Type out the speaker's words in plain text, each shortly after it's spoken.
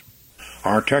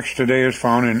Our text today is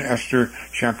found in Esther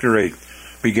chapter 8,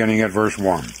 beginning at verse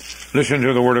 1. Listen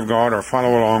to the word of God or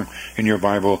follow along in your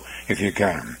Bible if you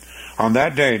can. On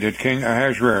that day did King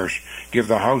Ahasuerus give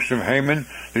the house of Haman,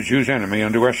 the Jews' enemy,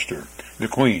 unto Esther, the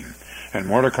queen. And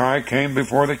Mordecai came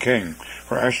before the king,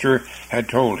 for Esther had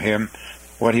told him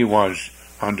what he was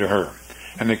unto her.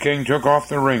 And the king took off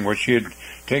the ring which he had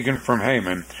taken from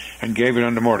Haman, and gave it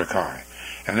unto Mordecai.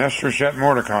 And Esther set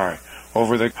Mordecai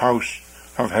over the house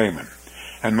of Haman.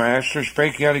 And Esther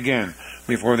spake yet again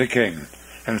before the king,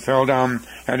 and fell down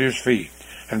at his feet,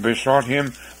 and besought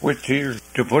him with tears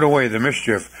to put away the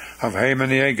mischief of Haman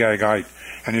the Agagite,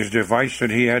 and his device that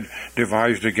he had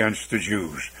devised against the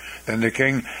Jews. Then the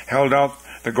king held out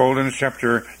the golden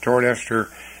scepter toward Esther.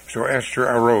 So Esther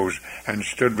arose and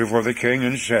stood before the king,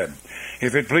 and said,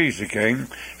 If it please the king,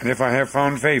 and if I have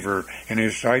found favor in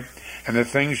his sight, and the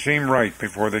things seem right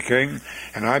before the king,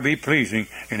 and I be pleasing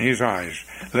in his eyes,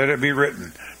 let it be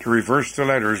written to reverse the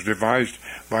letters devised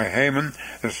by Haman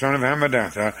the son of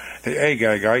Hammedatha the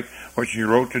Agagite, which he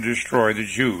wrote to destroy the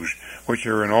Jews which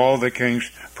are in all the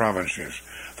king's provinces.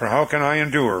 For how can I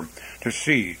endure to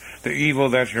see the evil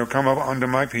that shall come up unto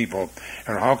my people,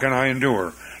 and how can I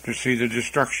endure to see the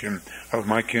destruction of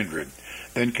my kindred?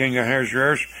 Then King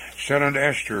Ahasuerus said unto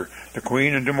Esther the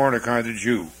queen, and to Mordecai the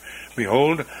Jew,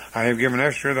 Behold, I have given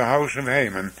Esther the house of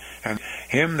Haman, and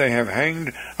him they have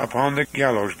hanged upon the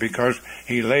gallows, because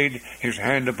he laid his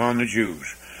hand upon the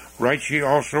Jews. Write ye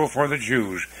also for the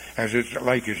Jews, as it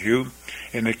liketh you,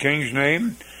 in the king's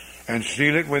name, and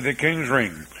seal it with the king's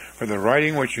ring. For the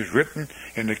writing which is written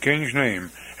in the king's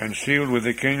name, and sealed with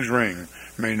the king's ring,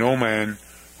 may no man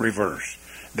reverse.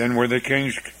 Then were the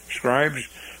king's scribes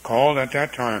called at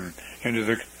that time into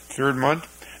the 3rd month,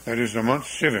 that is the month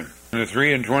Sivan, in the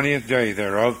 23rd day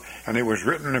thereof, and it was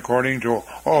written according to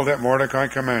all that Mordecai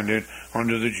commanded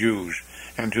unto the Jews,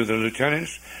 and to the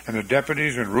lieutenants, and the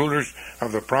deputies, and rulers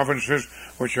of the provinces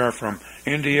which are from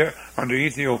India unto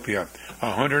Ethiopia,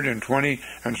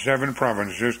 127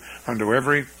 provinces, unto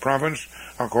every province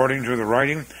according to the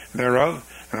writing thereof,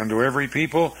 and unto every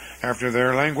people after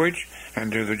their language,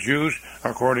 and to the Jews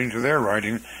according to their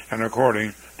writing, and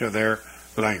according to their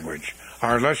language.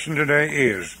 Our lesson today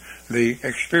is the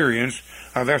experience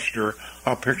of Esther,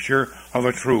 a picture of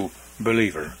a true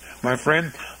believer. My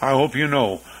friend, I hope you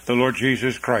know the Lord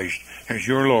Jesus Christ as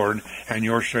your Lord and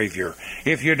your Savior.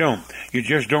 If you don't, you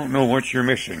just don't know what you're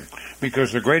missing.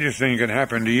 Because the greatest thing that can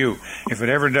happen to you, if it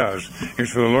ever does, is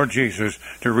for the Lord Jesus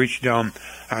to reach down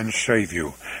and save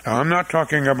you. Now, I'm not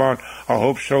talking about a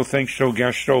hope so, think so,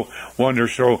 guess so, wonder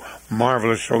so,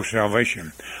 marvelous so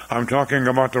salvation. I'm talking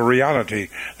about the reality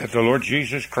that the Lord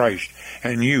Jesus Christ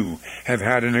and you have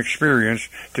had an experience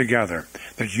together.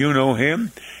 That you know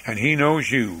Him and He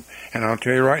knows you. And I'll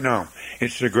tell you right now,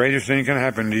 it's the greatest thing that can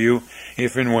happen to you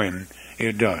if and when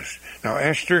it does. Now,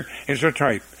 Esther is a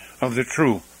type of the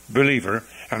true believer,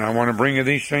 and I want to bring you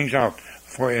these things out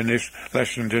for in this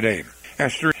lesson today.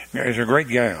 Esther is a great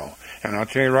gal, and I'll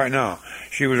tell you right now,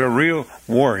 she was a real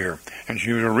warrior, and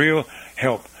she was a real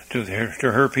help to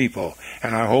her people.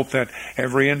 And I hope that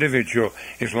every individual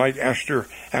is like Esther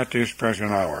at this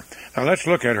present hour. Now let's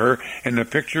look at her in the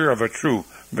picture of a true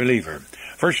believer.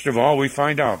 First of all, we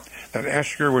find out that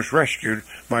Esther was rescued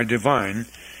by divine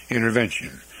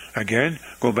intervention. Again,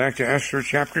 go back to Esther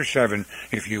chapter 7,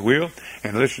 if you will,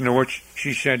 and listen to what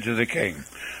she said to the king.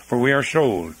 For we are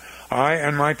sold, I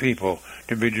and my people,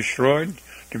 to be destroyed,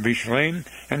 to be slain,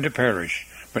 and to perish.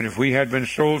 But if we had been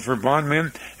sold for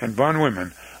bondmen and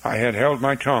bondwomen, I had held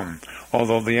my tongue,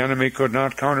 although the enemy could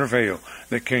not countervail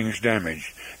the king's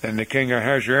damage. Then the king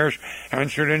Ahasuerus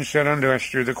answered and said unto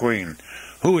Esther the queen,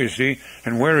 Who is he,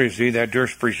 and where is he that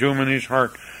durst presume in his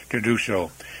heart to do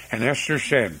so? And Esther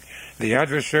said, The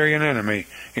adversary and enemy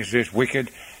is this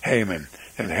wicked Haman.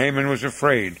 And Haman was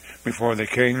afraid before the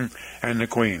king and the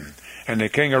queen. And the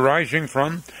king, arising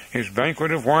from his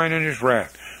banquet of wine and his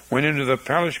wrath, went into the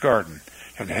palace garden.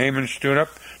 And Haman stood up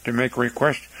to make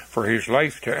request for his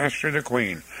life to Esther the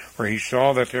queen, for he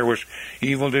saw that there was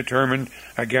evil determined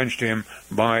against him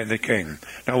by the king.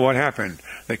 Now what happened?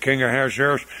 The king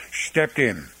Ahasuerus stepped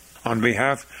in on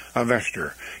behalf of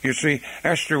Esther. You see,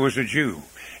 Esther was a Jew,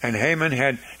 and Haman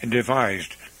had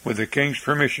devised, with the king's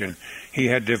permission, he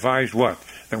had devised what?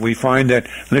 That we find that,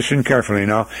 listen carefully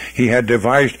now, he had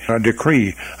devised a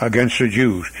decree against the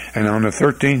Jews. And on the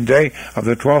 13th day of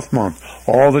the 12th month,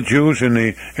 all the Jews in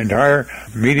the entire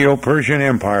Medo-Persian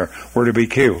Empire were to be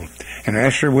killed. And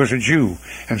Esther was a Jew,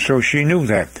 and so she knew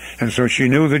that. And so she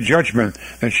knew the judgment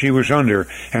that she was under,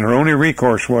 and her only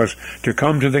recourse was to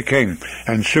come to the king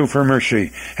and sue for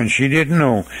mercy. And she didn't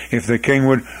know if the king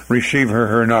would receive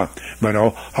her or not. But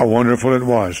oh, how wonderful it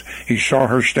was. He saw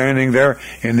her standing there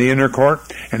in the inner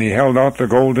court, and he held out the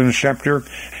golden scepter.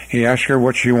 He asked her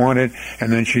what she wanted,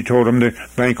 and then she told him the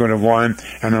banquet of wine.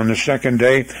 And on the second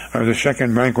day, or the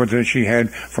second banquet that she had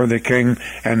for the king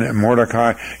and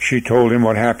Mordecai, she told him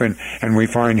what happened. And we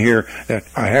find here that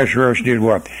Ahasuerus did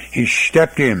what? He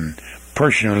stepped in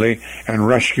personally and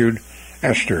rescued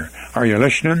Esther. Are you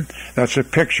listening? That's a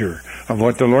picture of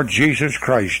what the Lord Jesus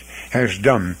Christ has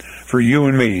done for you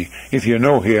and me, if you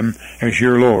know him as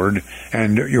your Lord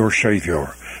and your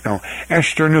Savior. Now,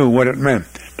 Esther knew what it meant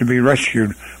to be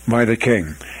rescued by the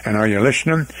king. And are you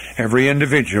listening? Every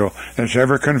individual that's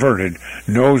ever converted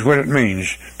knows what it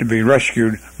means to be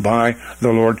rescued by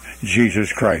the Lord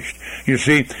Jesus Christ. You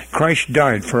see, Christ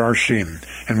died for our sin.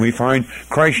 And we find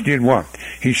Christ did what?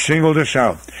 He singled us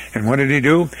out. And what did he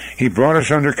do? He brought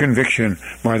us under conviction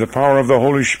by the power of the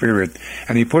Holy Spirit.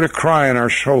 And he put a cry in our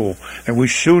soul that we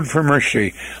sued for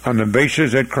mercy on the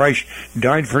basis that Christ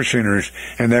died for sinners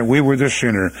and that we were the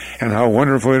sinner. And how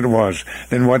wonderful it was.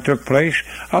 Then what took place?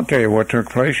 I'll tell you what took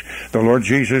place. The Lord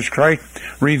Jesus Christ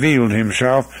revealed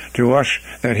himself to us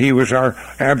that he was our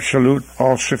absolute,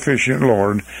 all-sufficient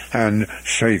Lord and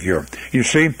Savior. You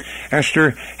see,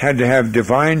 Esther had to have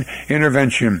divine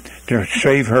intervention to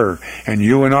save her. And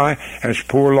you and I, as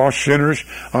poor lost sinners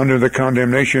under the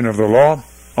condemnation of the law,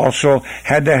 also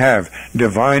had to have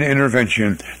divine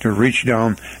intervention to reach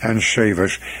down and save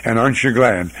us. And aren't you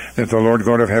glad that the Lord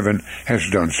God of heaven has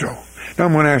done so? Now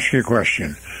I'm going to ask you a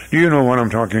question. Do you know what I'm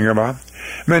talking about?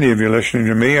 Many of you listening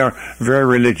to me are very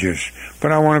religious,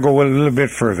 but I want to go a little bit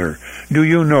further. Do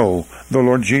you know the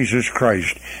Lord Jesus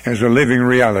Christ as a living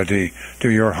reality to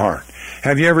your heart?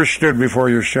 Have you ever stood before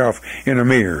yourself in a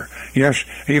mirror, yes,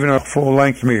 even a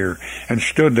full-length mirror, and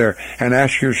stood there and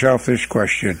asked yourself this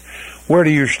question? Where do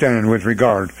you stand with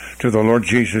regard to the Lord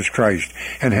Jesus Christ?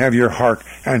 And have your heart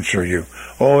answer you.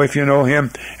 Oh, if you know him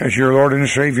as your Lord and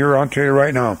Savior, I'll tell you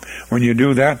right now, when you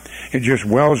do that, it just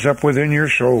wells up within your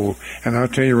soul. And I'll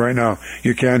tell you right now,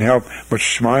 you can't help but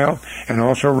smile and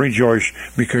also rejoice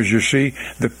because you see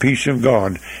the peace of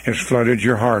God has flooded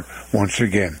your heart once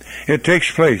again. It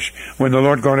takes place when the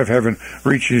Lord God of heaven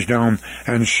reaches down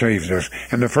and saves us.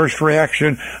 And the first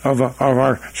reaction of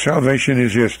our salvation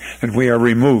is this, that we are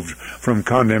removed from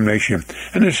condemnation.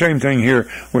 And the same thing here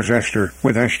with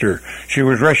Esther. She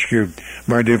was rescued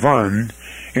by divine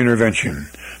intervention.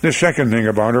 The second thing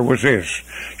about her was this.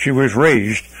 She was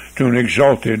raised to an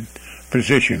exalted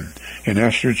position. In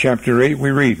Esther chapter 8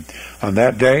 we read, On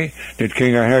that day did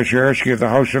King Ahasuerus give the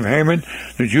house of Haman,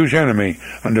 the Jew's enemy,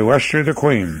 unto Esther the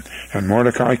queen. And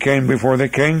Mordecai came before the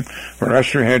king, for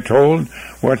Esther had told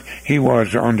what he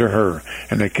was unto her.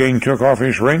 And the king took off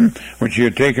his ring, which he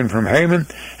had taken from Haman,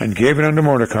 and gave it unto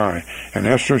Mordecai. And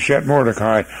Esther set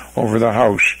Mordecai over the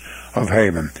house of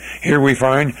Haman. Here we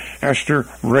find Esther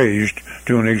raised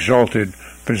to an exalted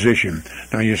position.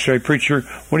 Now you say, preacher,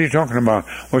 what are you talking about?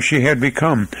 Well, she had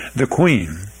become the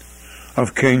queen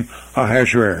of King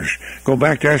Ahasuerus. Go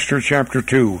back to Esther chapter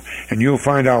 2 and you'll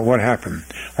find out what happened.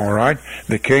 All right?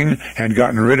 The king had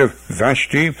gotten rid of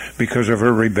Vashti because of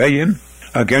her rebellion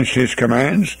against his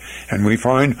commands, and we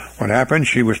find what happened.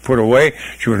 She was put away.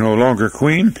 She was no longer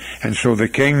queen, and so the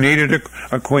king needed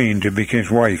a queen to be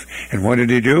his wife. And what did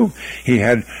he do? He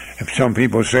had, some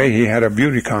people say he had a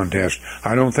beauty contest.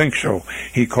 I don't think so.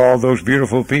 He called those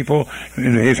beautiful people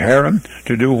in his harem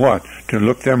to do what? To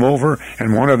look them over,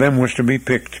 and one of them was to be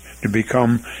picked to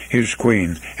become his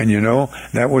queen. And you know,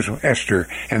 that was Esther.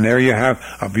 And there you have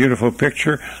a beautiful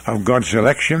picture of God's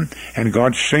election and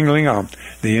God singling out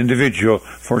the individual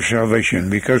for salvation.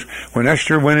 Because when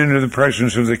Esther went into the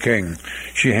presence of the king,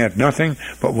 she had nothing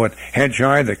but what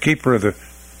Hegai, the keeper of the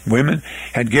women,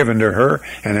 had given to her,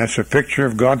 and that's a picture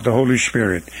of God the Holy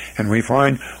Spirit. And we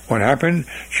find what happened.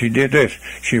 She did this.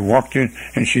 She walked in,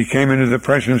 and she came into the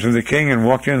presence of the king and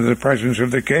walked into the presence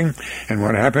of the king. And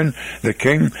what happened? The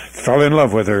king fell in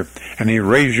love with her, and he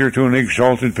raised her to an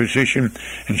exalted position,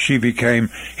 and she became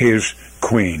his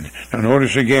queen. Now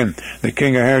notice again, the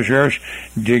king Ahasuerus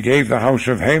gave the house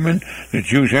of Haman, the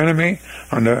Jew's enemy,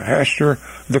 unto Esther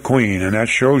the queen, and that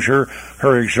shows her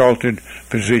exalted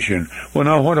position. Well,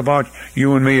 now what about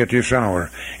you and me at this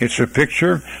hour? It's a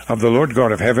picture of the Lord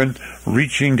God of heaven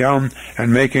reaching down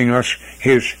and making us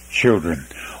his children.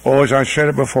 Oh, as I said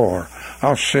it before,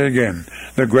 I'll say again,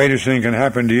 the greatest thing can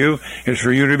happen to you is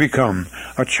for you to become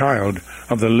a child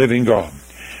of the living God.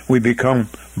 We become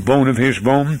bone of his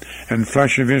bone and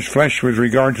flesh of his flesh with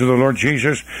regard to the Lord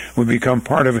Jesus, will become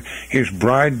part of his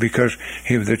bride, because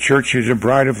the church is a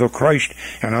bride of the Christ.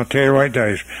 And I'll tell you right,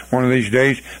 guys, one of these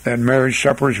days that marriage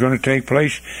supper is going to take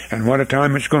place, and what a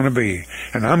time it's going to be.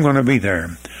 And I'm going to be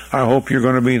there. I hope you're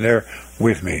going to be there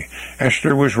with me.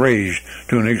 Esther was raised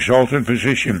to an exalted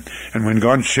position, and when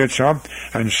God sits up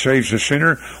and saves the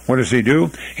sinner, what does he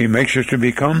do? He makes us to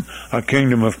become a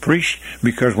kingdom of priests,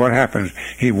 because what happens?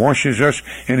 He washes us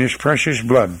in his precious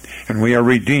blood, and we are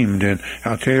redeemed. And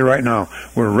I'll tell you right now,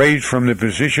 we're raised from the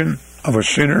position of a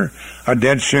sinner, a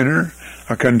dead sinner,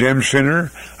 a condemned sinner,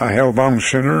 a hell-bound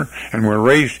sinner, and we're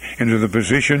raised into the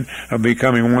position of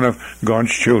becoming one of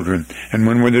God's children. And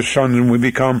when we're the sons and we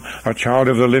become a child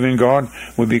of the living God,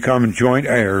 we become joint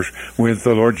heirs with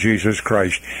the Lord Jesus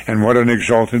Christ. And what an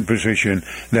exalted position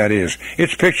that is.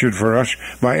 It's pictured for us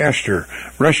by Esther,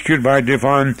 rescued by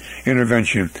divine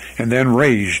intervention, and then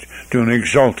raised to an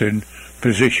exalted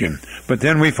position. But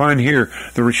then we find here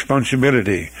the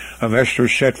responsibility of Esther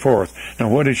set forth. Now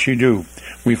what did she do?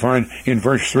 We find in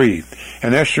verse 3,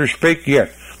 "And Esther spake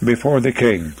yet before the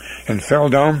king, and fell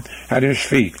down at his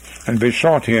feet, and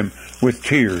besought him with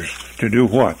tears to do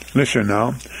what?" Listen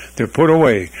now. To put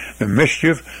away the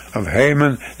mischief of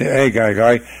Haman the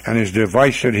Agagite and his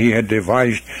device that he had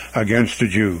devised against the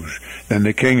Jews. Then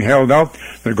the king held out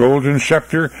the golden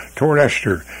scepter toward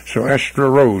Esther. So Esther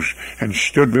arose and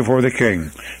stood before the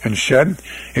king, and said,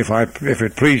 If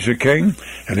it please the king,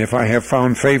 and if I have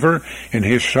found favor in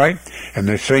his sight, and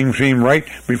the thing seem right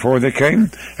before the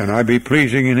king, and I be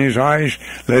pleasing in his eyes,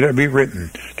 let it be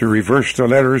written, to reverse the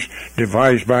letters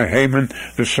devised by Haman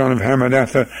the son of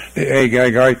Hammedatha the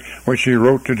Agagite, which he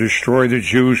wrote to destroy the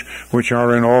Jews which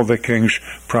are in all the king's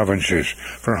provinces.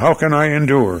 For how can I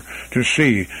endure to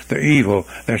see the evil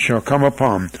that shall come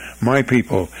upon my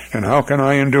people, and how can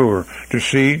I endure to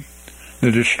see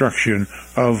the destruction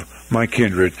of my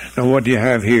kindred? Now what do you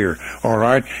have here? All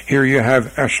right, here you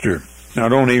have Esther,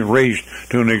 not only raised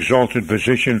to an exalted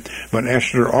position, but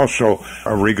Esther also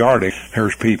regarding her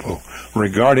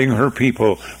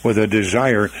people with a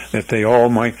desire that they all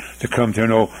might to come to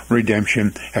know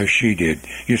redemption as she did.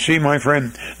 You see, my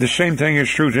friend, the same thing is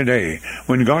true today.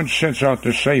 When God sets out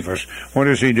to save us, what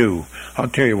does he do? I'll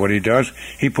tell you what he does.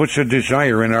 He puts a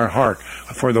desire in our heart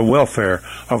for the welfare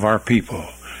of our people.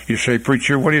 You say,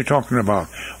 "Preacher, what are you talking about?"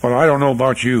 Well, I don't know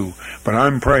about you, but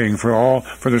I'm praying for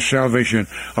the salvation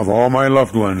of all my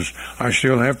loved ones. I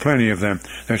still have plenty of them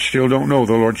that still don't know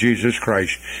the Lord Jesus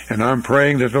Christ. And I'm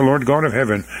praying that the Lord God of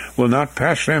heaven will not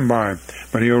pass them by,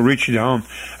 but he'll reach down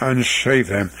and save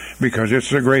them, because it's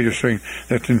the greatest thing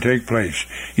that can take place.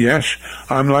 Yes,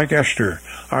 I'm like Esther.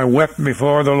 I wept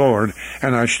before the Lord,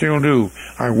 and I still do.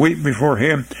 I weep before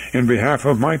him in behalf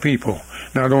of my people.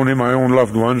 Not only my own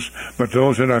loved ones, but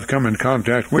those that I've come in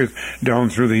contact with down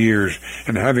through the years.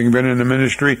 And having been in the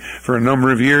ministry for a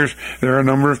number of years, there are a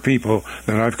number of people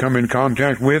that I've come in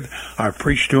contact with. I've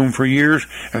preached to them for years,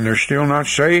 and they're still not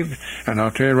saved. And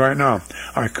I'll tell you right now,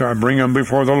 I bring them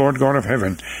before the Lord God of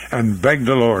heaven and beg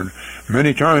the Lord,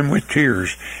 many times with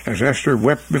tears, as Esther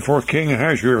wept before King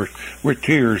Ahasuerus with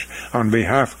tears on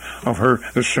behalf of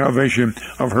the salvation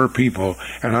of her people.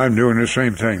 And I'm doing the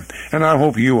same thing. And I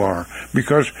hope you are.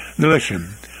 Because, listen,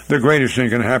 the greatest thing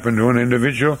can happen to an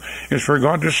individual is for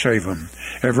God to save him.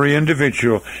 Every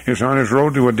individual is on his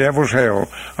road to a devil's hell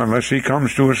unless he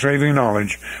comes to a saving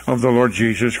knowledge of the Lord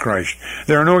Jesus Christ.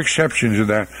 There are no exceptions to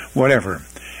that, whatever.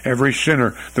 Every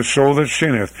sinner, the soul that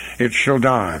sinneth, it shall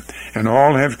die. And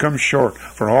all have come short,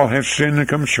 for all have sinned and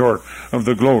come short of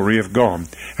the glory of God.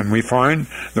 And we find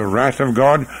the wrath of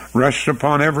God rests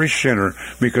upon every sinner,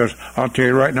 because I'll tell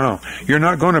you right now, you're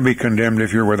not going to be condemned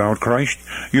if you're without Christ.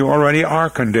 You already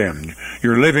are condemned.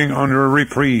 You're living under a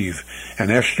reprieve. And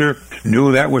Esther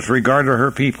knew that with regard to her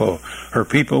people. Her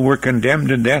people were condemned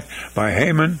to death by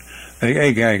Haman the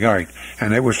Agagite,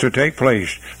 and it was to take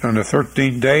place on the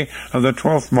 13th day of the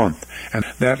 12th month. And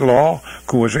that law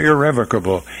was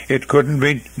irrevocable. It couldn't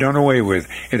be done away with.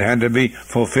 It had to be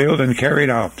fulfilled and carried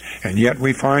out. And yet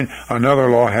we find another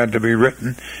law had to be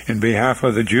written in behalf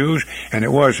of the Jews, and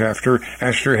it was after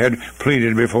Esther had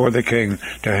pleaded before the king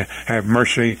to have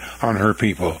mercy on her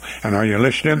people. And are you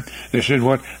listening? This is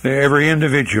what every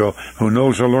individual who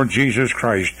knows the Lord Jesus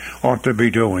Christ ought to be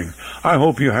doing. I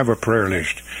hope you have a prayer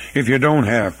list. If you don't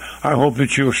have, I hope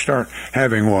that you'll start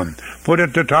having one. Put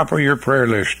at the top of your prayer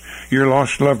list your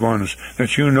lost loved ones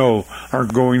that you know are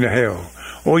going to hell.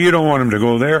 Oh, you don't want them to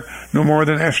go there no more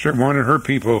than Esther wanted her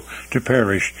people to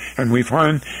perish. And we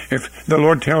find, if the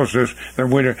Lord tells us that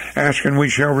we're to ask and we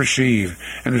shall receive,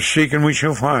 and to seek and we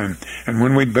shall find, and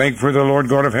when we beg for the Lord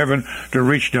God of heaven to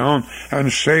reach down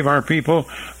and save our people,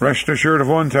 rest assured of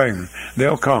one thing: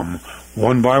 they'll come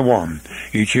one by one.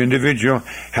 Each individual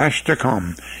has to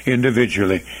come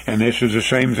individually. And this is the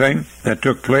same thing that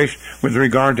took place with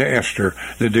regard to Esther.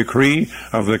 The decree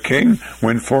of the king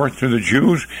went forth to the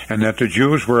Jews, and that the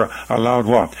Jews were allowed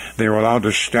what? They were allowed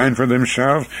to stand for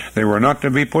themselves. They were not to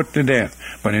be put to death,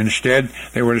 but instead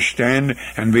they were to stand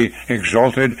and be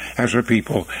exalted as a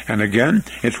people. And again,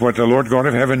 it's what the Lord God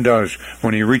of heaven does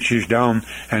when he reaches down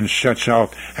and sets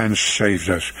out and saves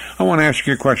us. I want to ask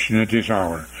you a question at this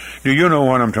hour. Do you know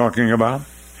what I'm talking about?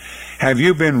 Have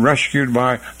you been rescued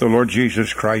by the Lord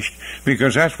Jesus Christ?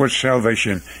 Because that's what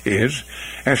salvation is.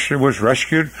 Esther was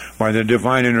rescued by the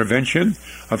divine intervention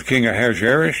of King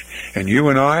Ahasuerus, and you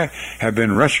and I have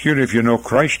been rescued. If you know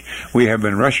Christ, we have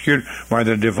been rescued by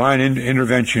the divine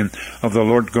intervention of the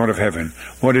Lord God of heaven.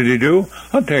 What did he do?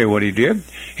 I'll tell you what he did.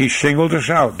 He singled us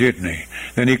out, didn't he?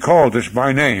 Then he called us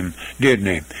by name, didn't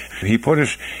he? He put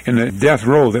us in the death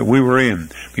row that we were in,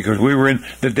 because we were in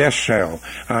the death cell,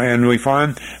 and we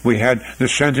find we had the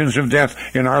sentence of death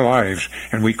in our lives,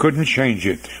 and we couldn't change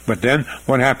it. But then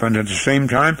what happened at the same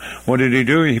time? What did he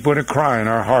do? He put a cry in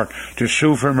our heart to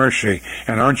sue for mercy.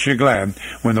 And aren't you glad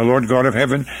when the Lord God of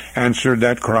heaven answered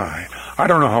that cry? I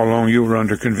don't know how long you were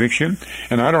under conviction,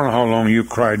 and I don't know how long you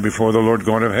cried before the Lord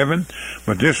God of heaven,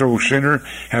 but this old sinner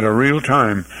had a real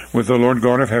time with the Lord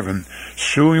God of heaven,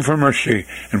 suing for mercy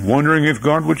and wondering if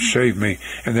God would save me.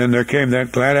 And then there came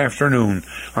that glad afternoon,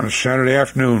 on a Saturday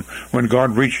afternoon, when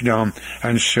God reached down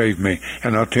and saved me.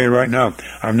 And I'll tell you right now,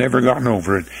 I've never gotten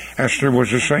over it. Esther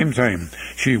was the same thing.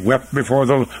 She wept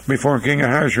before King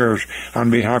Ahasuerus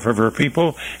on behalf of her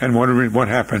people, and what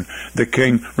happened? The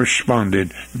king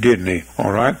responded, didn't he?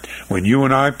 All right? When you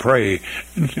and I pray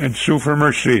and sue for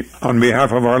mercy on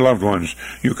behalf of our loved ones,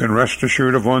 you can rest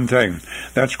assured of one thing: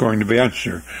 that's going to be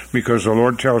answered, because the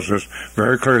Lord tells us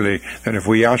very clearly that if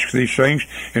we ask these things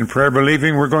in prayer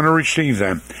believing, we're going to receive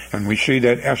them. And we see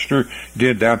that Esther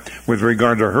did that with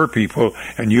regard to her people,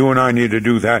 and you and I need to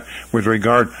do that with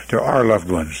regard to our loved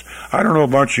ones. I don't know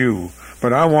about you,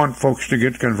 but I want folks to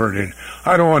get converted.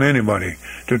 I don't want anybody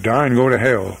to die and go to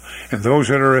hell. And those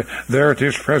that are there at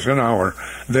this present hour,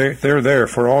 they're there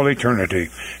for all eternity.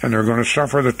 And they're going to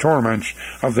suffer the torments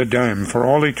of the damned for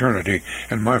all eternity.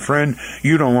 And my friend,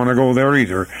 you don't want to go there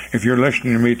either if you're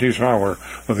listening to me at this hour.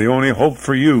 Well, the only hope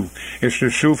for you is to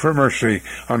sue for mercy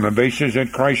on the basis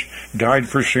that Christ died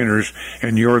for sinners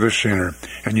and you're the sinner.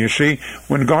 And you see,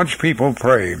 when God's people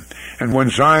pray, and when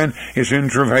Zion is in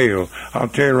travail, I'll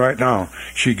tell you right now,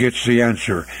 she gets the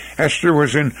answer. Esther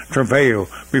was in travail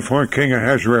before King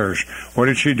Ahasuerus. What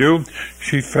did she do?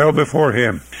 She fell before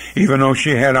him. Even though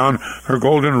she had on her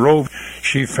golden robe,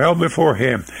 she fell before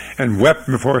him and wept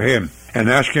before him, and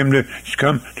asked him to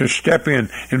come to step in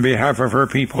behalf of her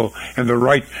people and to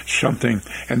write something.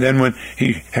 And then when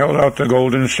he held out the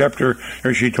golden scepter,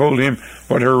 she told him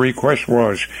what her request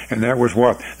was, and that was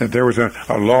what? That there was a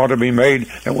law to be made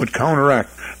that would counteract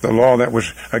the law that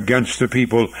was against the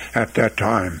people at that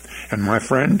time. And my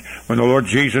friend, when the Lord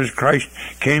Jesus Christ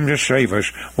came to save us,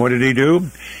 what did he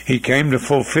do? He came to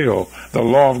fulfill the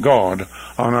law of God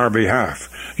on our behalf.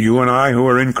 You and I who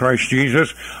are in Christ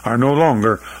Jesus are no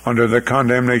longer under the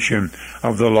condemnation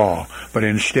of the law, but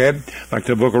instead, like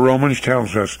the book of Romans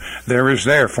tells us, there is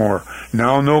therefore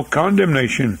now no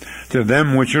condemnation to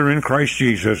them which are in Christ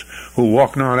Jesus, who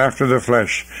walk not after the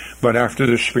flesh, but after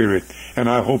the Spirit. And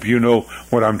I hope you know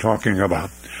what I'm talking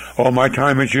about. All my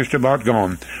time is just about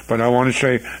gone, but I want to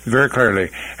say very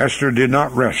clearly, Esther did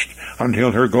not rest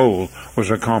until her goal was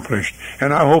accomplished.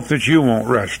 And I hope that you won't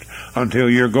rest until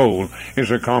your goal is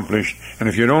accomplished. And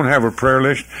if you don't have a prayer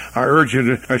list, I urge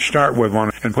you to start with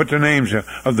one and put the names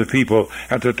of the people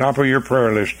at the top of your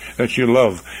prayer list that you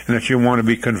love and that you want to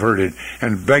be converted,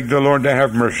 and beg the Lord to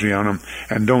have mercy on them,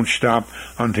 and don't stop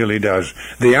until he does.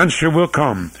 The answer will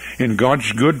come in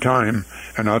God's good time,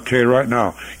 and I'll tell you right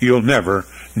now, you'll never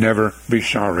be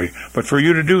sorry. But for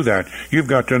you to do that, you've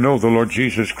got to know the Lord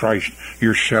Jesus Christ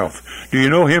yourself. Do you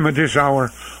know him at this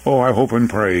hour? Oh, I hope and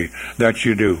pray that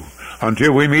you do.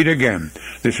 Until we meet again,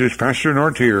 this is Pastor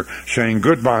Nortier saying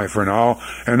goodbye for now,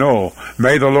 and oh,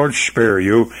 may the Lord spare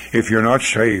you if you're not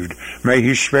saved. May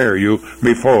he spare you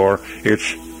before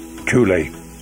it's too late.